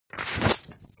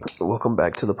Welcome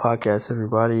back to the podcast,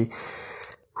 everybody.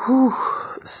 Whew.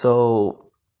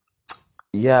 So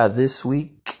yeah, this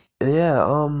week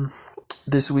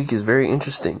is very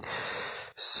interesting.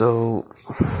 So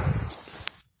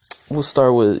we'll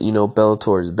start with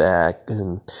Bellator's back,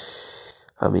 and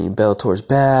I mean Bellator's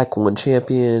back.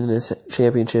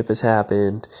 Championship has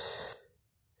happened.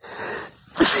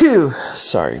 Phew.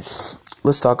 Sorry.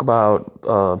 Let's talk about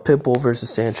Pitbull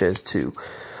versus Sanchez too.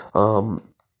 Um,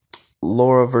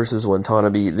 Laura versus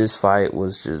Watanabe. This fight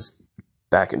was just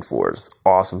back and forth.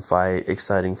 Awesome fight,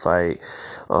 exciting fight.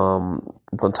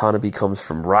 Watanabe comes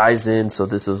from Ryzen, so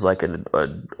this was like an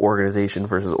organization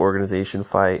versus organization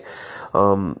fight.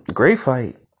 Great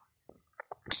fight.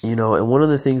 And one of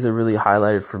the things that really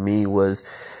highlighted for me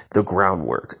was the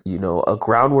groundwork. A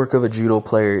groundwork of a judo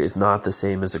player is not the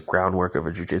same as a groundwork of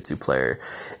a jiu-jitsu player.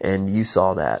 And you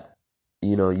saw that.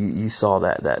 You saw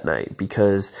that night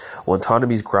because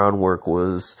Watanabe's groundwork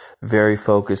was very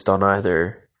focused on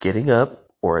either getting up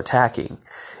or attacking.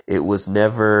 It was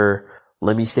never,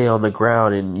 let me stay on the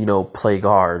ground and, play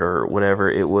guard or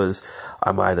whatever. It was,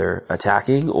 I'm either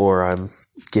attacking or I'm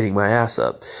getting my ass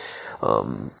up.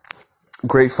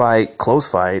 Great fight,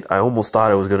 close fight. I almost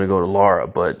thought it was going to go to Lara,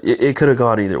 but it could have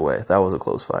gone either way. That was a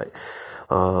close fight.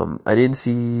 I didn't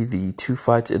see the two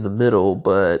fights in the middle,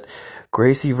 but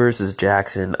Gracie versus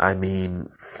Jackson, I mean,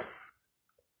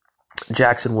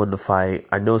 Jackson won the fight.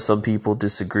 I know some people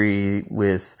disagree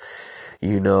with,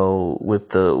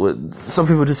 some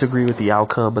people disagree with the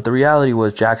outcome, but the reality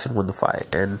was Jackson won the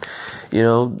fight. And,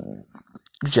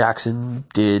 Jackson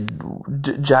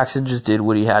just did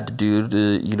what he had to do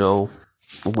to,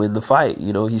 win the fight.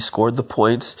 He scored the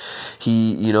points.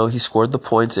 He scored the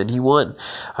points and he won.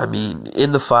 I mean,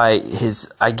 in the fight,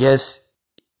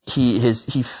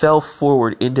 he fell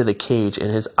forward into the cage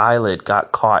and his eyelid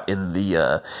got caught in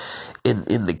the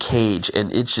in the cage,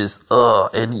 and it's just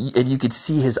and you could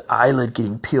see his eyelid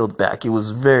getting peeled back. It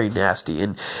was very nasty,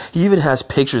 and he even has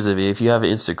pictures of it. If you have an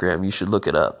Instagram, you should look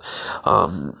it up.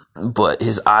 But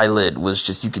his eyelid was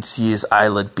just, you could see his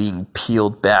eyelid being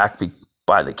peeled back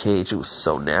by the cage. It was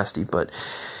so nasty, but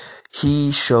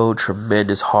he showed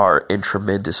tremendous heart and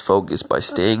tremendous focus by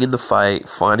staying in the fight,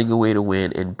 finding a way to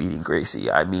win, and beating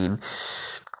Gracie. I mean,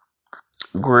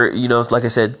 like I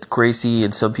said, Gracie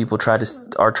and some people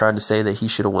are trying to say that he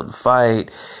should have won the fight.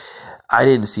 I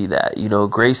didn't see that.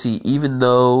 Gracie, even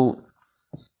though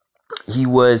he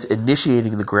was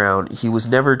initiating the ground, he was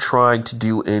never trying to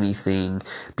do anything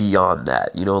beyond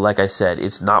that. Like I said,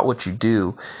 it's not what you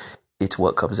do, it's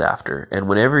what comes after. And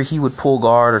whenever he would pull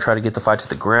guard or try to get the fight to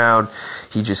the ground,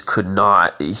 he just could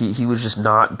not. He was just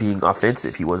not being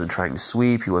offensive. He wasn't trying to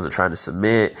sweep. He wasn't trying to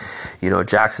submit.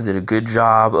 Jackson did a good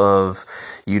job of,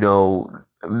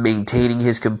 maintaining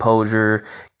his composure,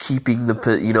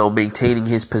 maintaining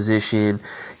his position,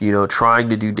 trying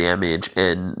to do damage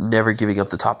and never giving up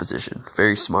the top position.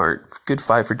 Very smart. Good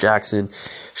fight for Jackson.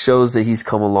 Shows that he's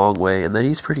come a long way and that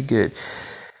he's pretty good.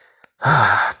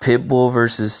 Pitbull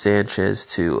versus Sanchez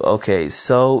too. Okay,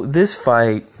 so this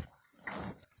fight,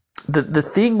 the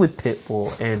thing with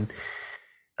Pitbull, and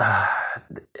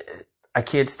I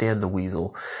can't stand the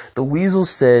Weasel. The Weasel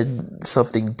said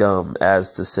something dumb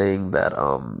as to saying that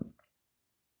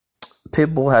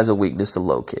Pitbull has a weakness to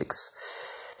low kicks.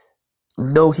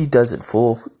 No, he doesn't,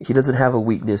 fool. He doesn't have a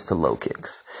weakness to low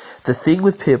kicks. The thing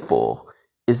with Pitbull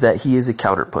is that he is a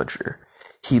counterpuncher.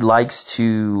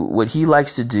 What he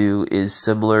likes to do is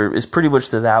pretty much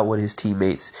to that what his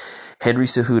teammates, Henry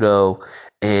Cejudo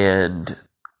and,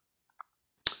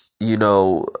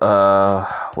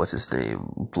 what's his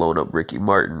name? Blown up Ricky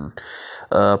Martin,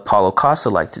 Paulo Costa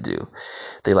like to do.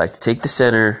 They like to take the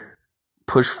center,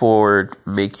 push forward,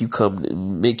 make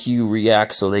you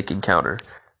react so they can counter.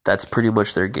 That's pretty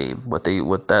much their game.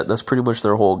 That's pretty much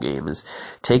their whole game is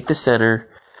take the center,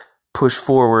 push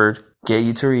forward, get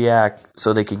you to react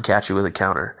so they can catch you with a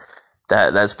counter.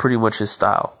 That's pretty much his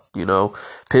style.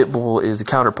 Pitbull is a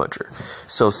counterpuncher.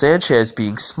 So Sanchez,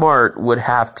 being smart, would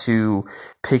have to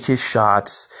pick his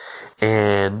shots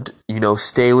and,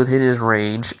 stay within his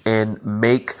range and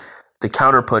make the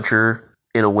counterpuncher,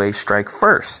 in a way, strike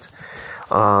first.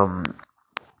 And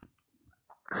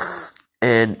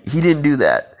he didn't do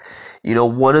that.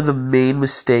 One of the main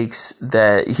mistakes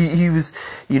that he was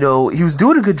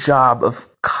doing a good job of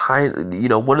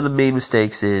one of the main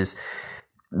mistakes is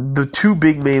the two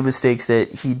big main mistakes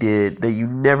that he did that you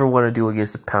never want to do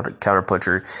against a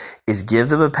counterpuncher is give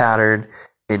them a pattern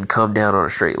and come down on a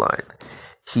straight line.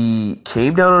 He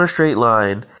came down on a straight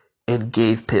line and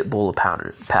gave Pitbull a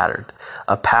pattern.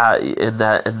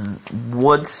 And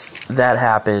once that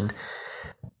happened,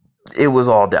 it was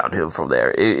all downhill from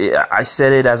there. I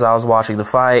said it as I was watching the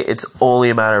fight. It's only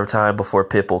a matter of time before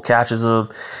Pitbull catches him,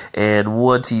 and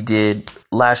once he did,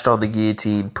 lashed on the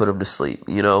guillotine, put him to sleep.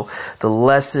 The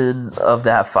lesson of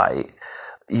that fight,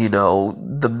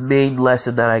 the main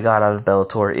lesson that I got out of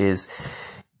Bellator is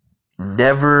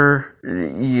never,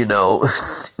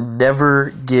 never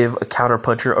give a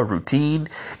counterpuncher a routine,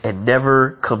 and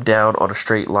never come down on a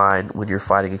straight line when you're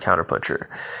fighting a counterpuncher.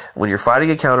 When you're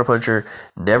fighting a counterpuncher,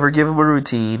 never give him a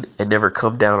routine and never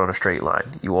come down on a straight line.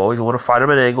 You always want to fight them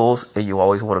at angles, and you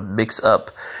always want to mix up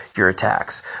your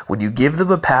attacks. When you give them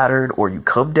a pattern or you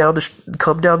come down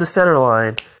the center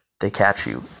line, they catch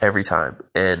you every time.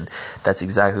 And that's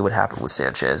exactly what happened with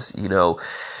Sanchez.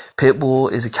 Pitbull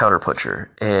is a counterpuncher,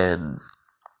 and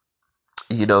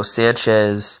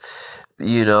Sanchez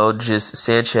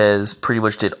pretty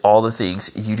much did all the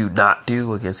things you do not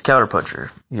do against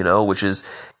counterpuncher, which is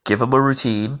give him a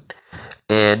routine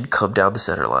and come down the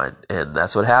center line. And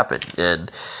that's what happened.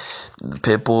 And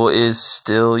Pitbull is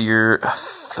still your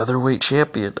featherweight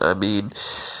champion.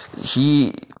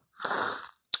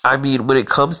 When it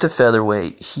comes to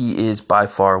featherweight, he is by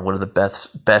far one of the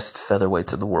best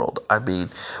featherweights in the world. When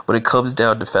it comes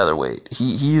down to featherweight,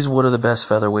 he's one of the best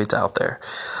featherweights out there.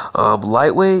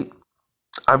 Lightweight,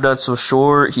 I'm not so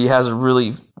sure. He hasn't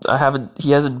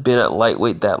been at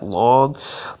lightweight that long,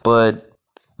 but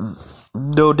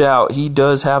no doubt he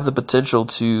does have the potential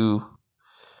to.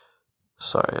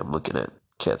 Sorry, I'm looking at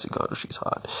Kat Zingano. She's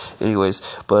hot. Anyways,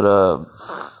 but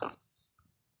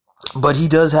he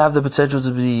does have the potential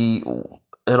to be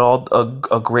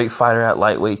a great fighter at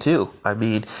lightweight too.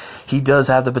 He does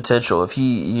have the potential. If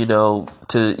he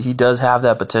does have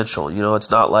that potential. It's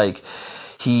not like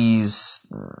he's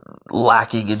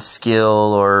lacking in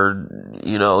skill or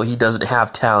he doesn't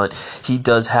have talent. He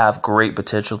does have great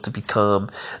potential to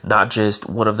become not just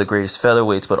one of the greatest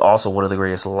featherweights, but also one of the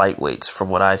greatest lightweights from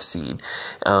what I've seen.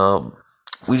 I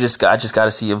just got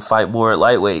to see him fight more at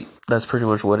lightweight. That's pretty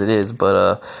much what it is.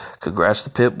 But congrats to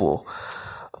Pitbull.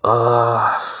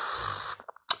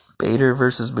 Bader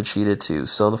versus Machida 2.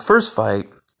 So the first fight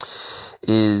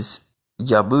is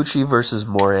Yamauchi versus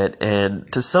Moret.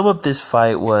 And to sum up this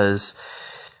fight was,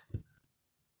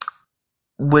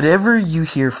 whenever you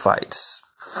hear fights,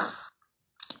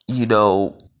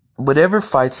 whenever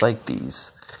fights like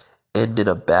these end in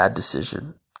a bad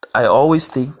decision, I always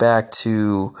think back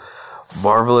to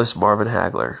Marvelous Marvin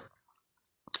Hagler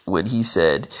when he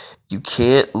said, "You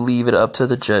can't leave it up to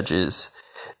the judges.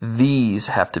 These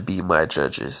have to be my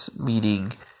judges,"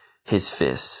 meaning his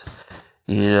fists.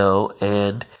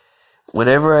 And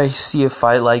whenever I see a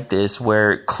fight like this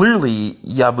where clearly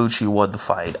Yamauchi won the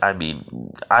fight, I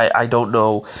don't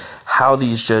know how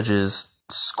these judges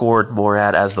scored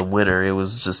Morat as the winner.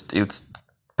 It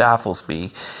baffles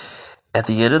me. At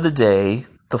the end of the day,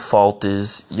 the fault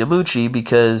is Yamauchi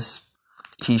because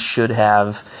he should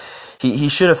have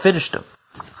finished him.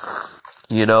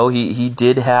 He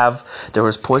did have, there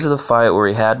was points of the fight where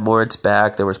he had Morit's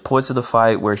back. There was points of the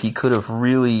fight where he could have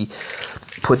really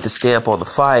put the stamp on the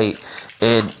fight,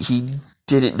 and he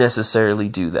didn't necessarily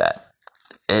do that.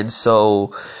 And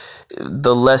so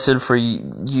the lesson for,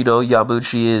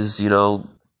 Yamauchi is,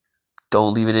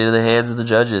 don't leave it into the hands of the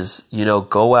judges.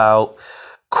 Go out,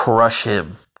 crush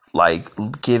him.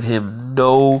 Give him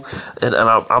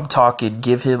I'm talking,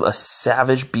 give him a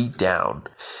savage beatdown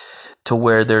to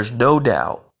where there's no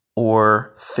doubt,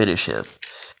 or finish him.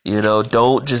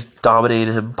 Don't just dominate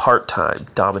him part-time,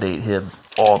 dominate him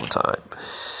all the time.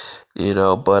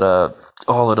 But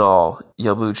all in all,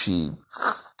 Yamauchi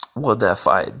won that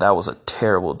fight. That was a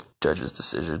terrible judge's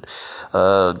decision.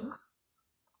 Kat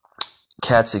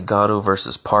Zingano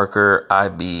versus Parker.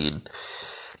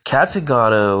 Kat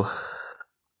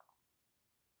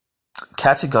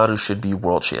Zingano should be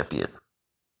world champion.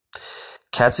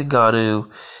 Kat Zingano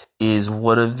is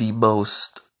one of the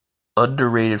most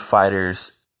underrated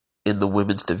fighters in the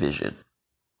women's division,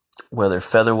 whether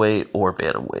featherweight or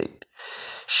bantamweight.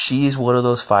 She's one of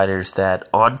those fighters that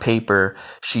on paper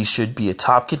she should be a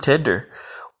top contender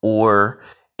or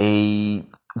a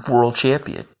world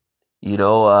champion.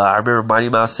 I remember Mighty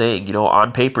Mouse saying,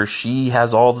 on paper she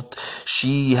has all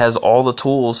the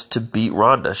tools to beat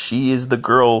Ronda. She is the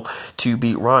girl to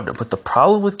beat Ronda. But the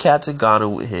problem with Kat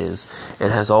Zingano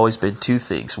has always been two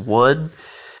things. One,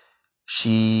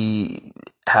 she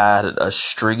had a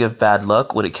string of bad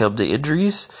luck when it came to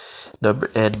injuries,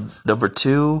 Number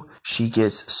two, she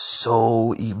gets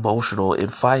so emotional in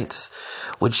fights.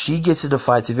 When she gets into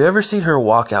fights, have you ever seen her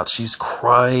walk out? She's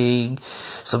crying.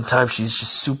 Sometimes she's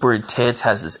just super intense,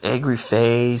 has this angry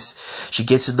face. She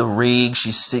gets in the ring,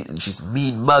 she's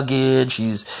mean mugging.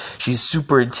 She's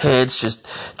super intense.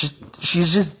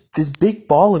 She's just this big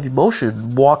ball of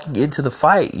emotion walking into the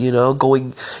fight.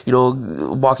 Walking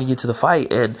into the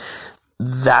fight, and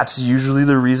that's usually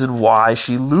the reason why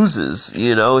she loses,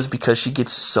 is because she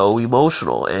gets so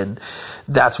emotional. And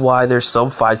that's why there's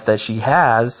some fights that she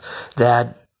has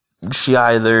that she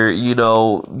either,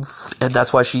 and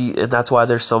that's why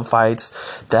there's some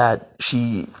fights that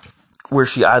where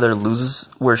she either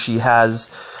loses, where she has,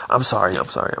 I'm sorry,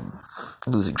 I'm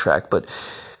losing track, but,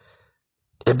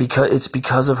 and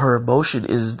because of her emotion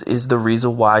is the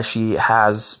reason why she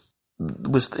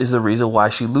is the reason why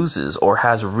she loses, or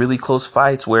has really close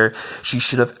fights where she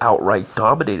should have outright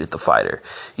dominated the fighter.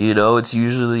 It's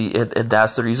usually, and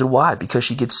that's the reason why, because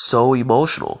she gets so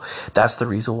emotional. That's the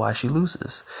reason why she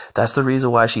loses. That's the reason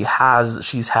why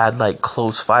she's had like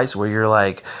close fights where you're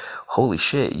like, holy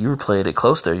shit, you were playing it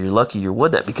close there. You're lucky you won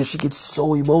that, because she gets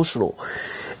so emotional.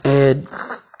 And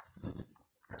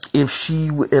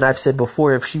I've said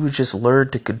before, if she would just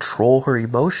learn to control her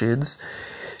emotions,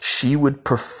 she would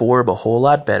perform a whole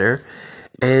lot better,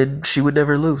 and she would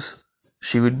never lose.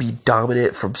 She would be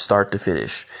dominant from start to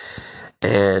finish.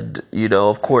 And,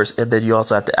 of course, and then you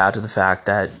also have to add to the fact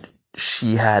that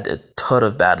she had a ton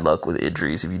of bad luck with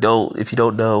injuries. If you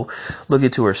don't know, look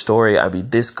into her story. I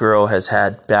mean, this girl has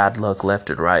had bad luck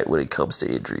left and right when it comes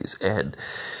to injuries. And,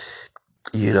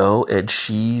 and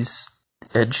she's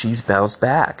bounced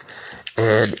back.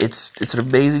 And it's an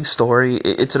amazing story.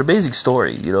 It's an amazing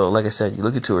story. Like I said, you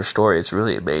look into her story, it's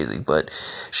really amazing. But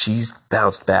she's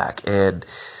bounced back. And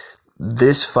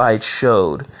this fight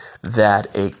showed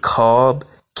that a calm,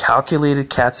 calculated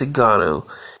Cat Zingano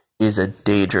is a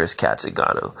dangerous Cat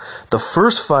Zingano. The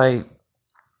first fight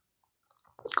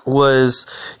was,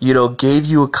 gave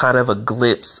you a kind of a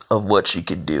glimpse of what she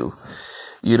could do.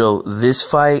 This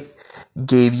fight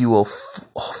gave you a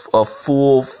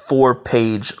full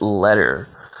 4-page letter,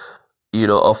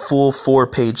 a full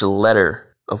 4-page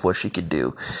letter of what she could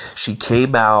do. She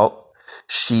came out,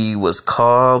 she was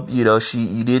calm, you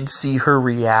didn't see her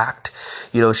react,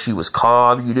 she was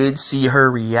calm, you didn't see her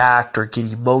react or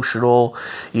get emotional,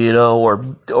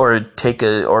 or take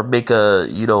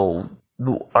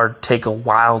a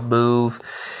wild move.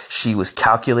 She was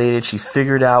calculated, she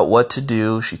figured out what to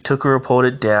do, she took her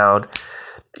opponent down.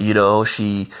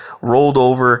 She rolled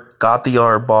over, got the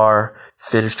arm bar,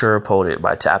 finished her opponent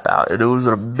by tap out. And it was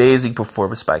an amazing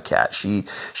performance by Cat. She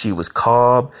was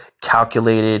calm,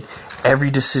 calculated.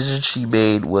 Every decision she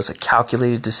made was a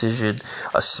calculated decision,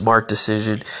 a smart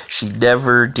decision. She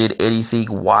never did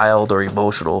anything wild or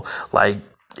emotional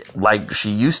like she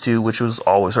used to, which was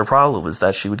always her problem, is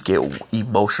that she would get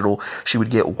emotional. She would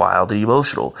get wild and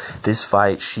emotional. This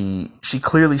fight, she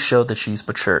clearly showed that she's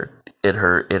matured in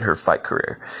her fight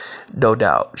career. No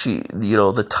doubt. She,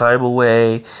 the time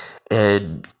away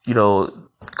and,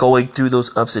 going through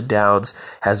those ups and downs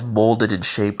has molded and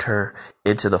shaped her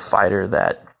into the fighter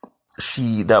that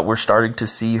we're starting to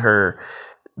see her,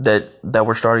 that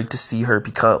we're starting to see her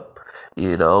become,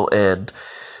 and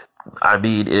I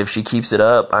mean, if she keeps it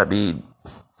up, I mean,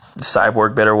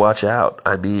 Cyborg better watch out.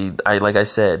 I mean, like I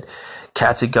said,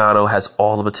 Cat Zingano has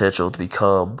all the potential to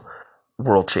become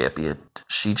world champion.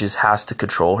 She just has to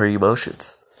control her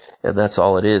emotions. And that's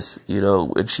all it is.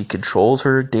 When she controls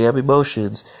her damn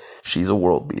emotions, she's a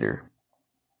world beater.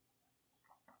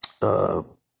 Let's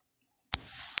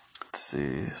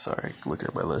see. Sorry, looking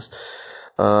at my list.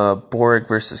 Boric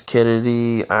versus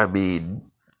Kennedy. I mean,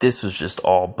 this was just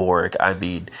all Boric. I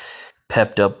mean,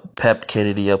 pepped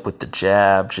Kennedy up with the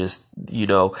jab. Just,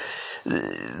 the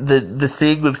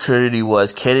thing with Kennedy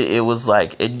was it was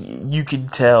like, and you can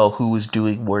tell who was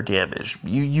doing more damage.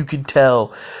 You can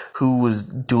tell who was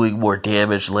doing more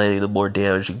damage, landing the more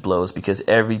damaging blows, because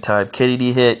every time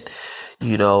Kennedy hit,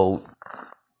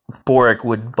 Boric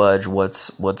wouldn't budge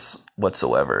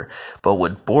whatsoever. But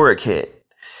when Boric hit,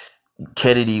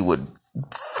 Kennedy would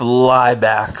fly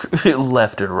back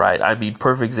left and right. I mean,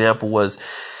 perfect example was,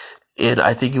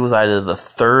 I think it was either the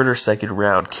third or second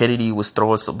round, Kennedy was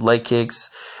throwing some leg kicks.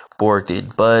 Boric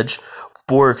didn't budge.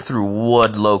 Boric threw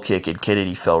one low kick and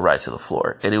Kennedy fell right to the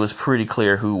floor. And it was pretty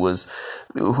clear who was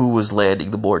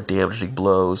landing the more damaging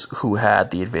blows, who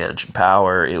had the advantage in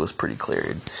power. It was pretty clear.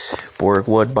 And Boric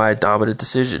won by a dominant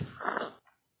decision.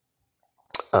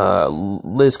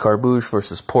 Liz Carmouche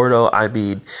versus Porto. I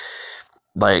mean,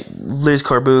 like, Liz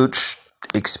Carmouche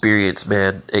Experience,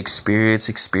 man. Experience.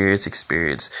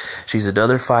 She's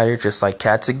another fighter just like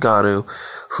Kat Zingano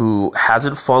who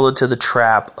hasn't fallen to the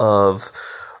trap of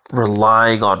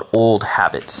relying on old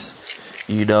habits.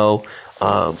 You know,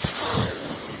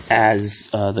 as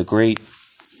the great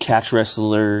catch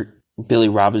wrestler Billy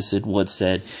Robinson once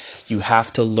said, you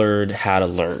have to learn how to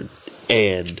learn.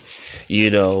 And, you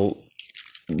know,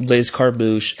 Liz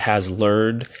Carmouche has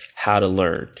learned how to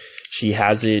learn. She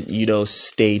hasn't,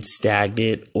 stayed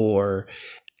stagnant or,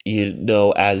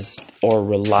 or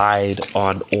relied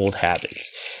on old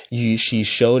habits. She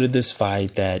showed in this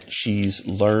fight that she's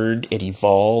learned and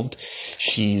evolved.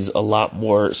 She's a lot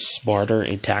more smarter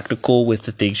and tactical with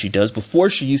the things she does. Before,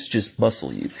 she used to just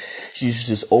muscle you. She used to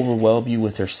just overwhelm you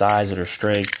with her size and her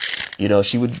strength.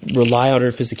 She would rely on her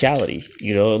physicality,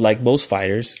 like most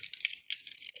fighters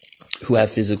who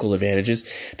have physical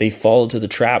advantages. They fall into the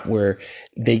trap where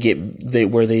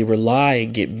they rely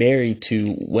and get married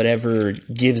to whatever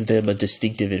gives them a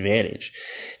distinctive advantage,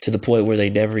 to the point where they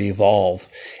never evolve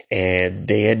and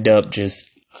they end up just,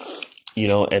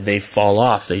 and they fall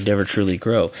off. They never truly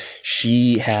grow.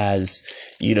 She has,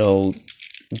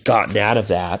 gotten out of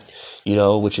that,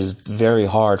 which is very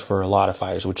hard for a lot of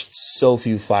fighters, which so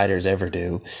few fighters ever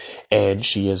do. And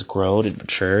she has grown and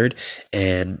matured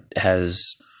and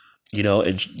has,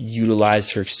 and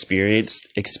utilized her experience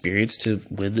to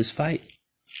win this fight.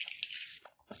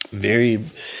 Very,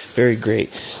 very great.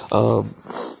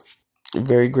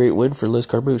 Very great win for Liz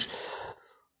Carmouche.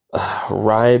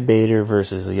 Ryan Bader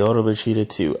versus Lyoto Machida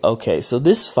 2. Okay, so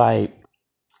this fight,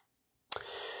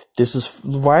 this was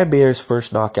Ryan Bader's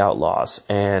first knockout loss.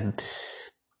 And,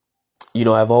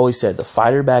 I've always said the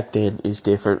fighter back then is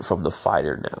different from the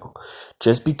fighter now.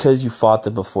 Just because you fought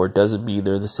them before doesn't mean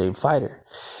they're the same fighter.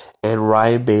 And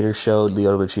Ryan Bader showed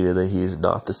Lyoto Machida that he is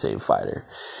not the same fighter.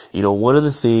 One of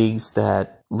the things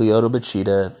that Lyoto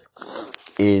Machida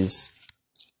is,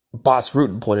 Boss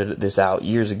Rutten pointed this out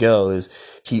years ago, is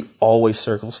he always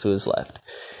circles to his left.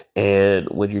 And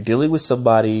when you're dealing with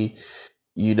somebody,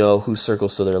 who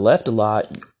circles to their left a lot,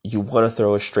 you want to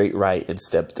throw a straight right and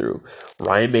step through.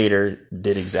 Ryan Bader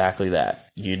did exactly that.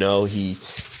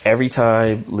 Every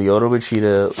time Lyoto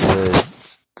Machida would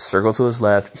circle to his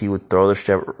left, he would throw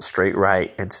the straight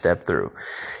right and step through.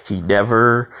 He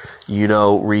never,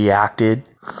 reacted.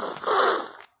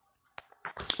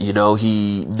 He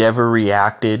never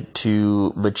reacted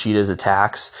to Machida's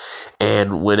attacks.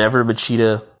 And whenever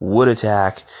Machida would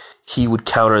attack, he would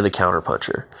counter the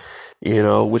counterpuncher,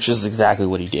 which is exactly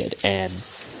what he did. And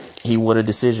he won a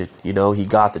decision. He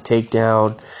got the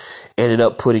takedown, ended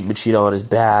up putting Machida on his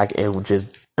back, and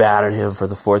just battered him for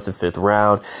the 4th and 5th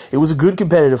round. It was a good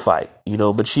competitive fight.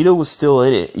 Machida was still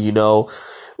in it.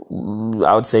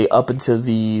 I would say up until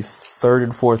the 3rd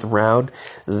and 4th round,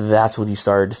 that's when you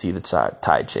started to see the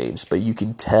tide change. But you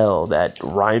can tell that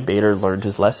Ryan Bader learned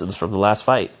his lessons from the last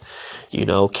fight.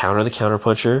 Counter the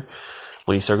counterpuncher.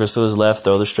 When he circles to his left,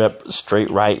 throw the straight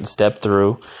right and step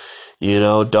through.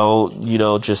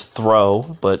 Don't, just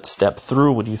throw, but step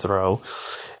through when you throw.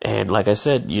 And like I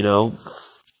said,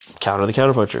 counter the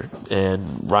counterpuncher.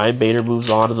 And Ryan Bader moves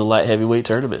on to the light heavyweight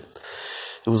tournament.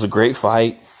 It was a great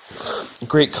fight.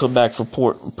 Great comeback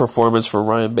performance for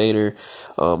Ryan Bader.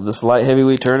 This light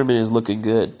heavyweight tournament is looking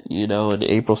good, and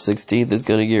April 16th is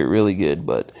going to get really good.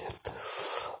 But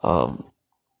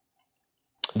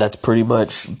that's pretty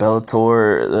much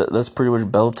Bellator. That's pretty much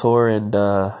Bellator and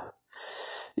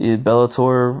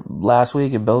Bellator last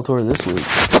week and Bellator this week.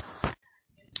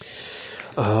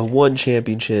 One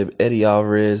championship, Eddie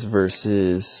Alvarez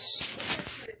versus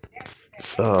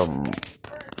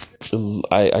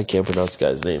I can't pronounce the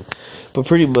guy's name, but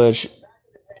pretty much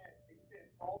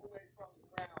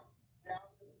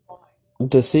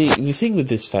the thing with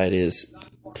this fight is,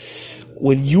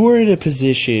 when you are in a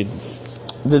position,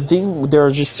 there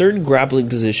are just certain grappling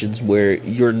positions where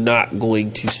you're not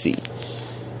going to see,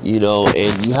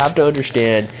 and you have to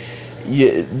understand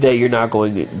that you're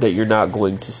not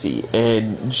going to see.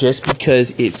 And just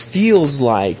because it feels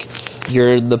like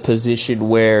you're in the position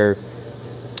where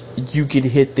you can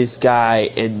hit this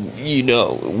guy, and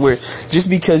where just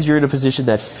because you're in a position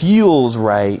that feels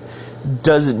right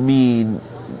doesn't mean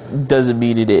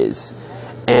it is.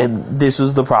 And this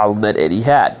was the problem that Eddie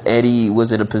had. Eddie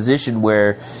was in a position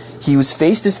where he was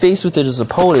face to face with his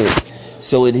opponent,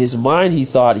 so in his mind he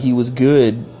thought he was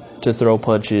good to throw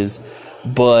punches,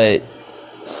 but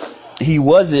he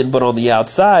wasn't. But on the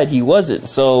outside he wasn't,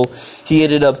 so he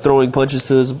ended up throwing punches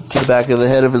to the back of the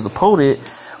head of his opponent,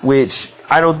 which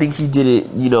I don't think he did it,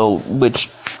 which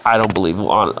I don't believe.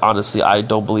 Honestly, I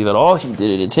don't believe at all he did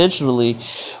it intentionally.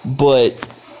 But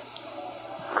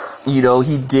he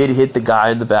did hit the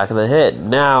guy in the back of the head.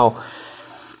 Now,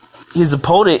 his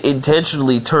opponent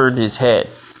intentionally turned his head.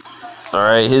 All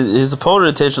right, his opponent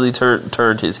intentionally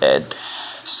turned his head.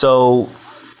 So,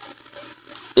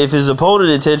 if his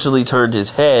opponent intentionally turned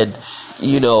his head,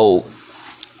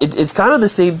 it's kind of the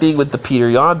same thing with the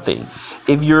Petr Yan thing.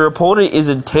 If your opponent is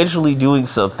intentionally doing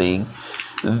something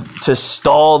to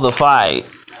stall the fight,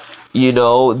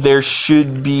 there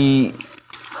should be,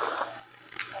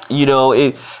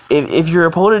 if your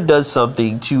opponent does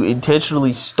something to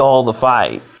intentionally stall the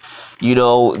fight,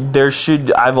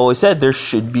 I've always said there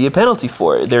should be a penalty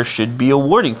for it. There should be a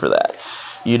warning for that.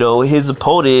 His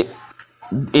opponent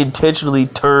intentionally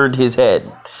turned his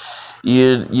head.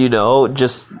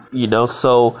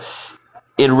 So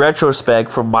in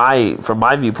retrospect, from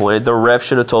my viewpoint, the ref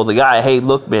should have told the guy, "Hey,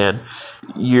 look, man,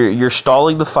 you're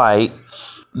stalling the fight.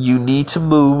 You need to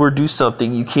move or do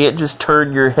something. You can't just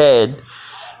turn your head,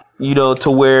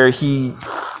 to where he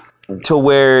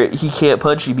can't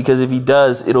punch you, because if he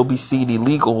does, it'll be seen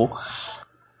illegal.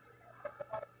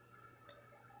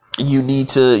 You need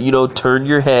to, turn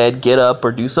your head, get up,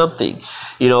 or do something."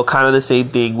 Kind of the same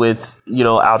thing with,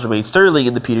 Aljamain Sterling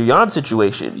in the Petr Yan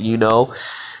situation.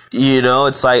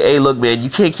 It's like, hey, look, man, you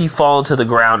can't keep falling to the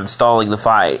ground and stalling the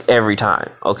fight every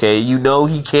time. Okay,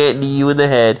 he can't knee you in the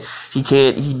head. He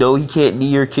can't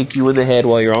knee or kick you in the head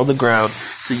while you're on the ground.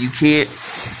 So you can't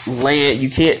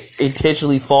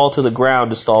intentionally fall to the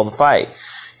ground to stall the fight.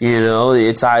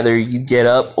 It's either you get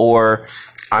up or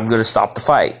I'm going to stop the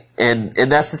fight. And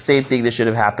that's the same thing that should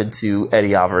have happened to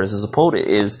Eddie Alvarez's opponent.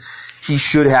 Is he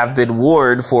should have been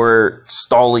warned for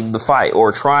stalling the fight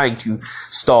or trying to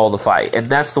stall the fight. And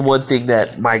that's the one thing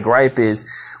that my gripe is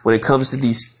when it comes to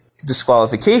these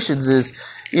disqualifications is,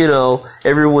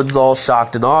 everyone's all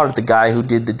shocked and awed at the guy who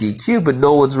did the DQ, but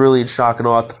no one's really in shock and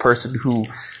awe at the person who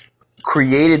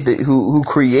created who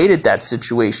created that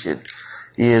situation.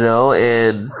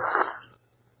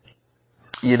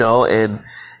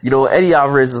 Eddie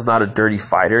Alvarez is not a dirty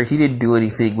fighter. He didn't do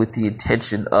anything with the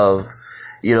intention of,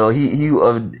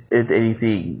 anything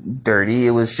dirty.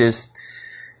 It was just,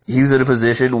 he was in a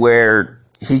position where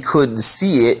he couldn't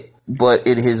see it, but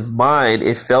in his mind,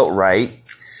 it felt right.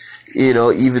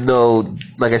 Even though,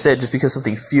 like I said, just because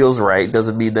something feels right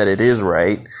doesn't mean that it is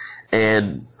right.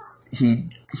 And he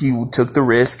took the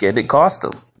risk and it cost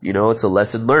him. It's a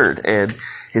lesson learned. And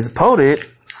his opponent,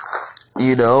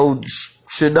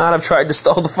 should not have tried to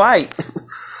stall the fight.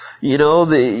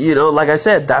 Like I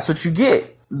said, that's what you get.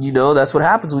 That's what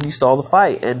happens when you stall the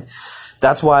fight. And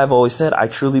that's why I've always said I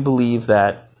truly believe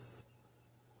that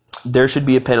there should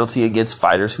be a penalty against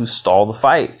fighters who stall the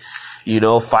fight.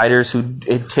 Fighters who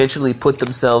intentionally put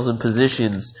themselves in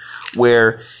positions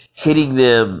where hitting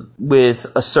them with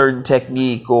a certain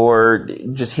technique or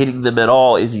just hitting them at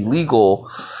all is illegal.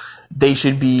 They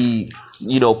should be,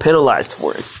 penalized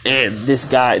for it. And this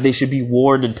guy, they should be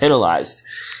warned and penalized.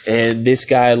 And this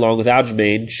guy, along with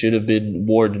Aljamain, should have been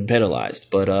warned and penalized.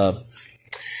 But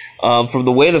from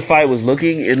the way the fight was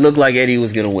looking, it looked like Eddie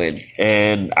was going to win.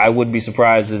 And I wouldn't be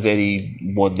surprised if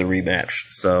Eddie won the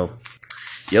rematch. So,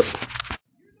 yep.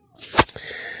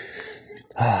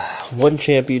 One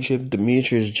championship,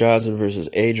 Demetrius Johnson versus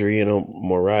Adriano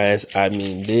Moraes. I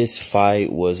mean, this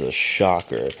fight was a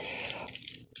shocker.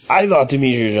 I thought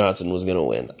Demetrius Johnson was going to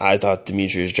win. I thought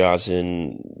Demetrius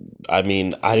Johnson, I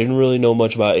didn't really know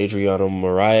much about Adriano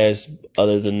Moraes.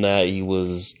 Other than that, he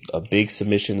was a big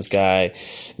submissions guy.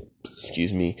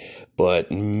 Excuse me. But,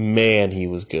 man, he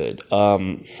was good.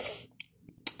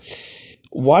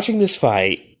 Watching this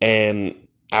fight, and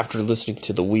after listening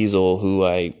to the Weasel, who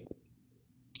I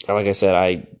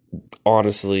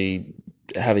honestly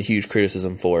have a huge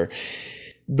criticism for,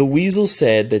 the Weasel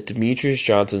said that Demetrius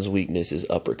Johnson's weakness is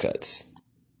uppercuts.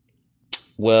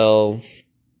 Well,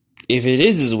 if it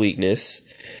is his weakness,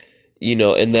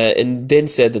 and then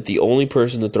said that the only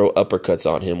person to throw uppercuts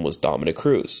on him was Dominick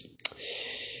Cruz.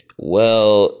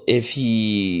 Well, if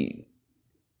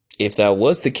that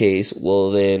was the case,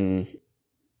 well then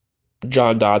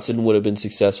John Dodson would have been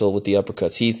successful with the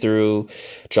uppercuts he threw.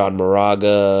 John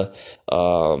Moraga,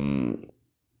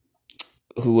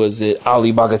 who was it?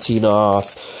 Ali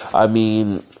Bagatinov. Ali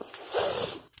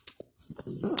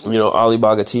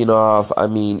Bagatinov.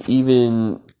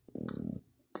 Even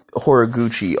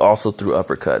Horiguchi also threw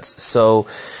uppercuts. So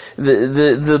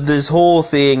this whole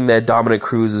thing that Dominick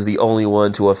Cruz is the only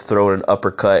one to have thrown an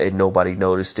uppercut and nobody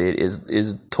noticed it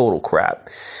is total crap.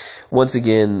 Once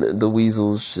again, the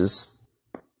Weasel's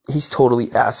he's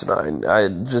totally asinine.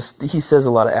 He says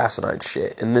a lot of asinine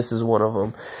shit, and this is one of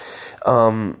them.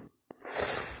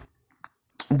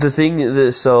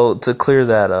 So to clear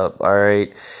that up, all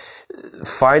right,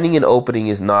 finding an opening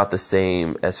is not the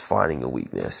same as finding a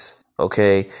weakness.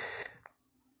 Okay,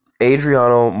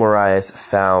 Adriano Moraes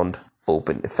found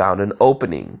an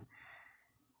opening,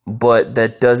 but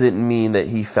that doesn't mean that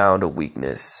he found a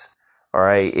weakness. All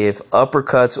right, if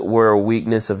uppercuts were a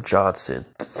weakness of Johnson,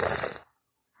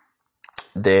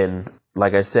 then,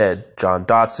 like I said, John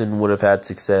Dodson would have had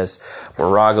success,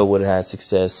 Moraga would have had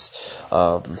success,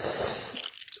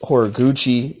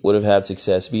 Horiguchi would have had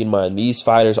success. Bear in mind, these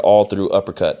fighters all threw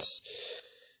uppercuts,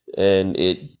 and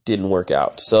it didn't work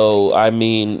out. So, I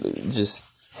mean, just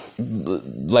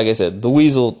like I said, the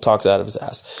Weasel talks out of his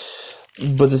ass.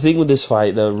 But the thing with this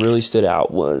fight that really stood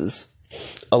out was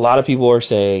a lot of people are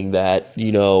saying that,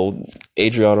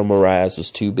 Adriano Moraes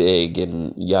was too big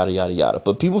and yada, yada, yada.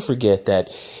 But people forget that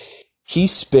he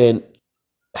spent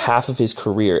half of his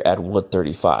career at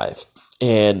 135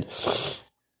 and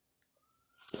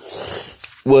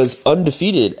was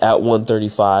undefeated at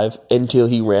 135 until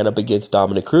he ran up against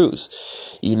Dominic Cruz.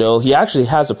 He actually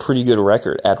has a pretty good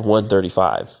record at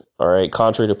 135, all right,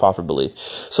 contrary to popular belief.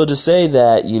 So to say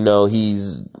that,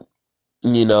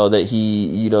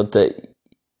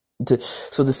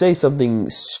 so to say something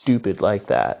stupid like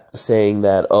that, saying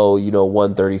that,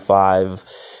 135,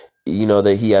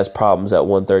 that he has problems at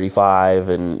 135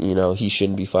 and, he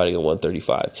shouldn't be fighting at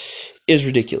 135 is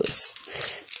ridiculous.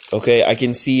 Okay, I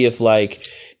can see if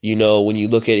when you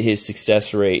look at his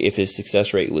success rate, if his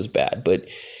success rate was bad, but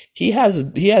he has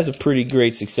a pretty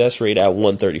great success rate at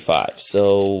 135.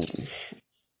 So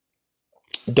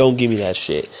don't give me that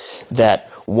shit that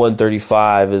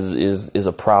 135 is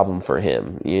a problem for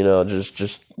him.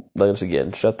 Just once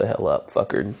again, shut the hell up,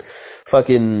 fucking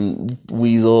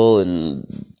Weasel and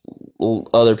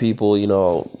other people,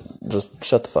 just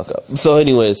shut the fuck up. So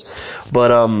anyways, but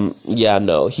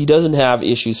no, he doesn't have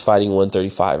issues fighting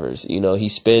 135ers. He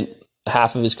spent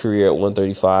half of his career at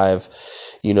 135.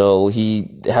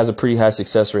 He has a pretty high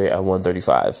success rate at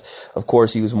 135. Of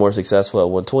course, he was more successful at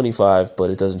 125, but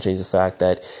it doesn't change the fact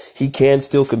that he can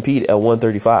still compete at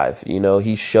 135.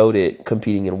 He showed it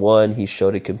competing in one. He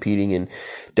showed it competing in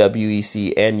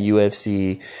WEC and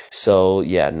UFC. So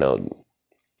yeah, no.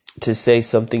 To say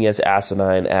something as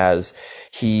asinine as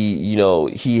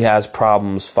he has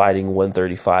problems fighting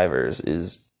 135ers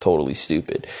is totally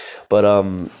stupid. But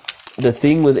the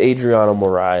thing with Adriano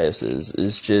Moraes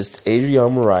is just Adriano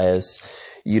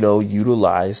Moraes,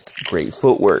 utilized great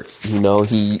footwork. He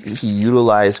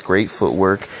utilized great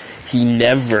footwork. He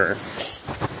never,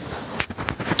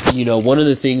 one of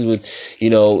the things with, he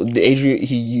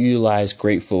utilized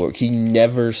great footwork. He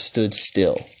never stood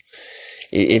still.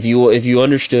 If you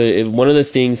understood, one of the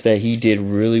things that he did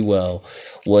really well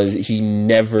was he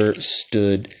never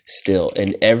stood still.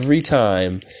 And every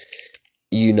time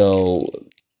DJ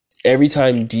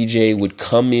would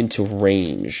come into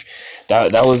range,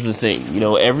 that was the thing.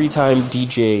 Every time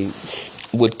DJ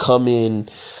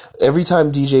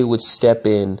would step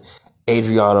in,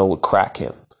 Adriano would crack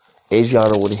him.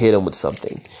 Adriano would hit him with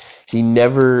something. He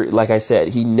never, like I said,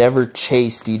 he never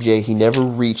chased DJ. He never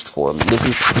reached for him.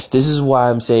 This is why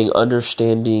I'm saying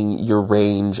understanding your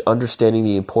range, understanding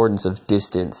the importance of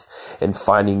distance and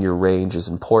finding your range is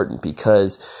important,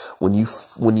 because when you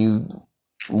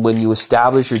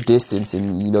establish your distance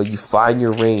and, you find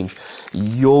your range,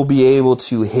 you'll be able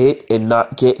to hit and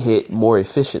not get hit more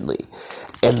efficiently.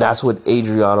 And that's what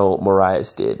Adriano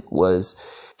Moraes did, was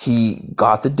he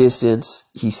got the distance,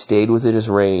 he stayed within his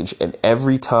range, and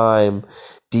every time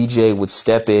DJ would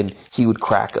step in, he would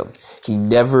crack him. He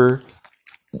never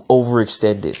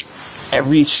overextended.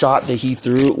 Every shot that he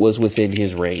threw was within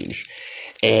his range.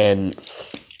 And,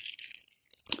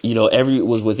 it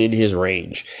was within his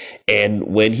range.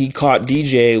 And when he caught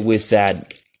DJ with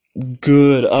that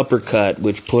good uppercut,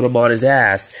 which put him on his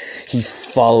ass, he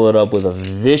followed it up with a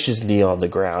vicious knee on the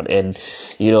ground. And,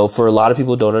 for a lot of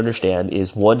people don't understand,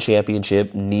 is one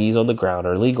championship, knees on the ground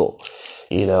are legal,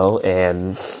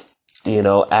 and,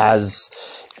 as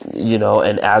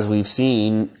we've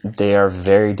seen, they are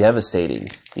very devastating,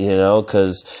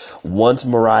 because once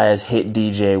Moraes hit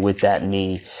DJ with that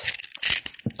knee,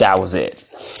 that was it.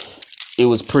 It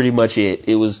was pretty much it.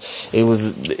 It was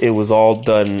all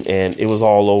done, and it was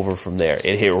all over from there.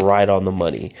 It hit right on the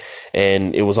money,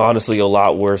 and it was honestly a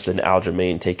lot worse than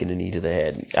Aljamain taking the knee to the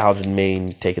head.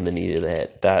 Aljamain taking the knee to the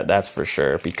head. That's for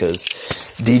sure, because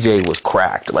DJ was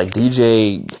cracked. Like,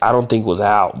 DJ, I don't think was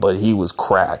out, but he was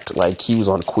cracked. Like, he was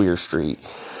on Queer Street.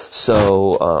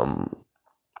 So,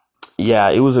 yeah,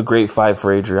 it was a great fight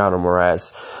for Adriano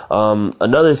Moraes.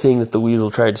 Another thing that the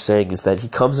Weasel tried saying is that he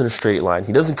comes in a straight line.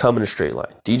 He doesn't come in a straight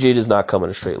line. DJ does not come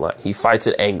in a straight line. He fights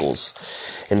at angles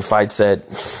and fights at,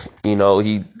 he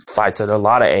fights at a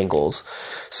lot of angles.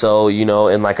 So,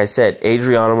 and like I said,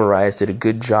 Adriana Moraes did a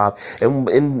good job. And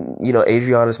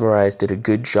Adriana Moraes did a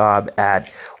good job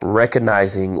at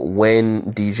recognizing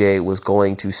when DJ was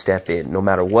going to step in. No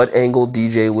matter what angle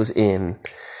DJ was in,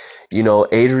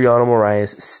 Adriana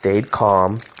Moraes stayed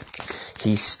calm.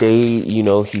 He stayed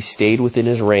within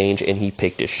his range and he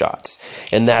picked his shots.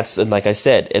 And like I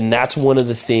said, and that's one of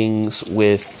the things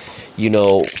with,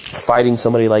 fighting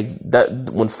somebody like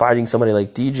that. When fighting somebody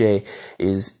like DJ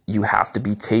is you have to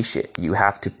be patient. You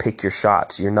have to pick your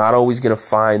shots. You're not always going to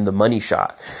find the money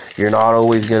shot. You're not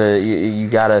always going to, you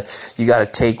gotta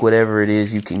take whatever it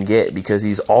is you can get, because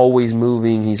he's always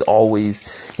moving. He's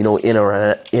always,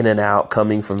 in and out,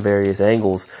 coming from various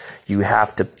angles. You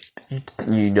have to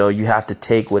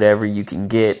take whatever you can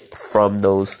get from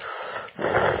those,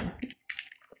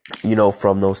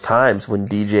 from those times when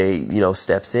DJ,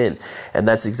 steps in. And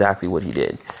that's exactly what he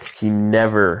did. He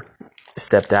never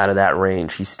stepped out of that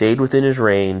range. He stayed within his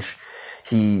range.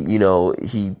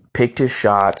 He picked his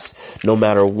shots, no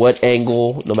matter what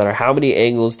angle, no matter how many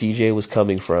angles DJ was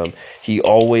coming from. He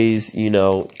always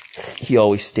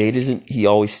stayed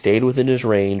within his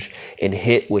range and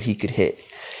hit what he could hit.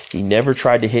 He never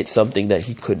tried to hit something that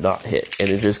he could not hit. And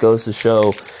it just goes to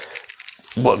show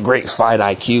what great fight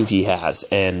IQ he has.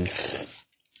 And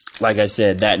like I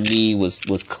said, that knee was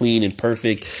clean and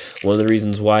perfect. One of the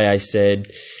reasons why I said,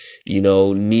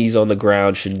 knees on the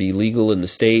ground should be legal in the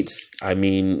States. I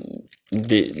mean,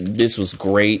 this was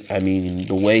great. I mean,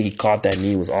 the way he caught that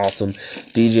knee was awesome.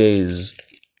 DJ is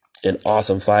an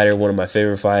awesome fighter, one of my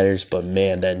favorite fighters, but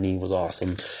man, that knee was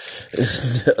awesome.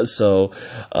 So,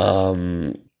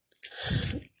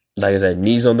 like I said,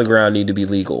 knees on the ground need to be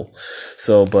legal.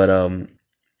 So, but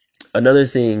another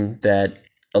thing that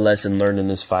a lesson learned in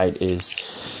this fight is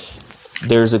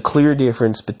there's a clear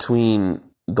difference between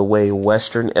the way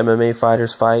Western MMA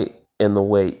fighters fight and the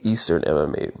way Eastern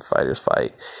MMA fighters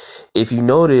fight. If you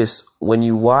notice, when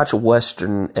you watch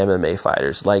Western MMA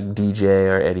fighters like DJ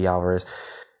or Eddie Alvarez,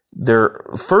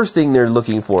 first thing they're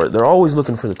always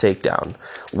looking for the takedown.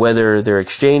 Whether they're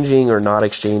exchanging or not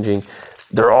exchanging,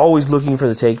 they're always looking for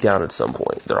the takedown at some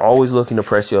point. They're always looking to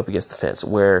press you up against the fence.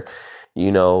 Where,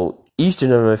 Eastern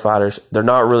MMA fighters, they're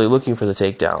not really looking for the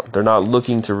takedown. They're not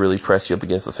looking to really press you up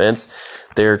against the fence.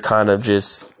 They're kind of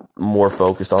just more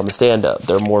focused on the stand-up.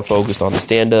 They're more focused on the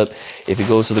stand-up. If it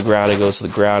goes to the ground, it goes to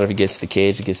the ground. If it gets to the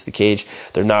cage, it gets to the cage.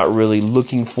 They're not really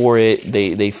looking for it.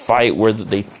 They fight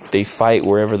they fight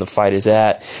wherever the fight is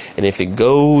at. And if it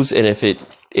goes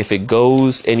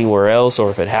anywhere else,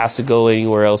 or if it has to go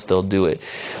anywhere else, they'll do it.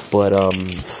 But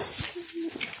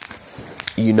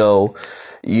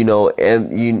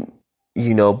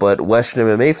but Western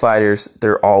MMA fighters,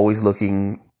 they're always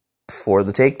looking for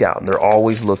the takedown. They're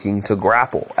always looking to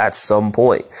grapple at some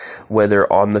point,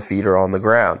 whether on the feet or on the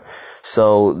ground.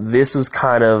 So this was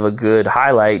kind of a good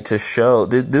highlight to show.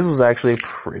 This was actually a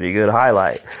pretty good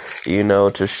highlight,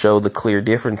 to show the clear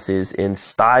differences in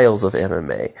styles of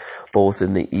MMA, both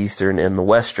in the Eastern and the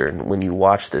Western, when you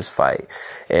watch this fight.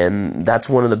 And that's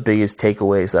one of the biggest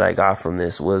takeaways that I got from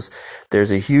this was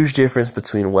there's a huge difference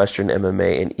between Western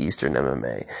MMA and Eastern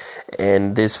MMA.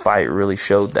 And this fight really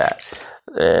showed that.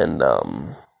 And,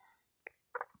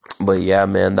 but yeah,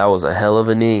 man, that was a hell of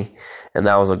a knee, and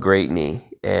that was a great knee.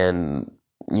 And,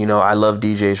 I love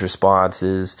DJ's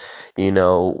responses.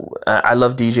 I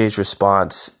love DJ's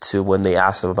response to when they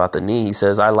asked him about the knee. He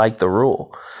says, "I like the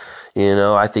rule.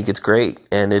 I think it's great."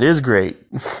 And it is great,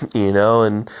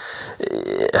 and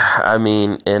I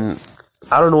mean, and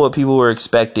I don't know what people were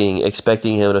expecting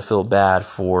him to feel bad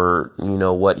for,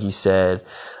 what he said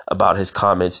about his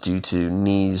comments due to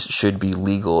knees should be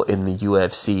legal in the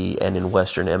UFC and in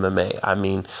Western MMA. I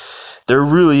mean, there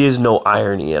really is no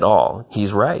irony at all.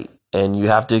 He's right. And you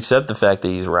have to accept the fact that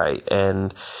he's right.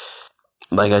 And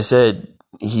like I said,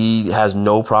 he has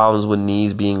no problems with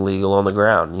knees being legal on the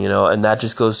ground, and that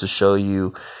just goes to show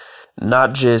you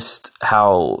not just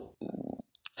how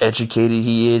educated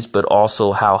he is, but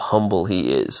also how humble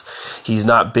he is. He's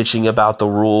not bitching about the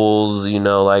rules,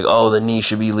 like, oh, the knee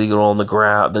should be legal on the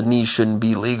ground. The knee shouldn't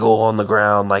be legal on the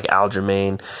ground, like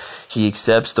Aljamain. He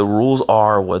accepts the rules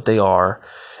are what they are.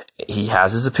 He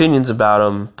has his opinions about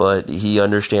them, but he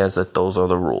understands that those are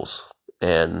the rules.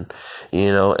 And,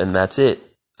 and that's it.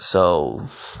 So,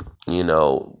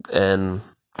 and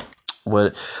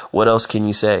what else can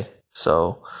you say?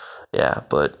 So, yeah,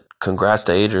 but congrats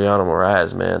to Adriana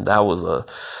Moraes, man. That was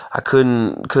I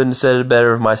couldn't have said it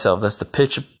better of myself. That's the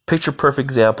picture perfect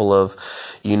example of,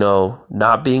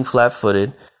 not being flat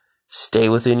footed, stay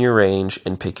within your range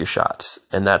and pick your shots.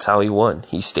 And that's how he won.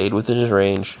 He stayed within his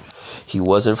range. He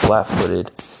wasn't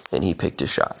flat-footed, and he picked his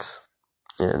shots.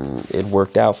 And it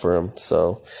worked out for him.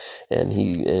 So, and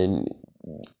he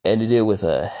ended it with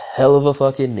a hell of a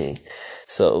fucking knee.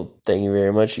 So, thank you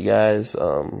very much, you guys.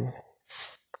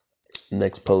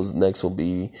 Next will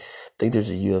be, I think there's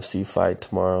a UFC fight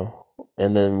tomorrow.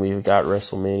 And then we've got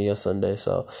WrestleMania Sunday.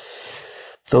 So,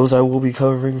 those I will be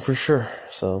covering for sure.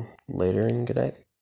 So, later and good night.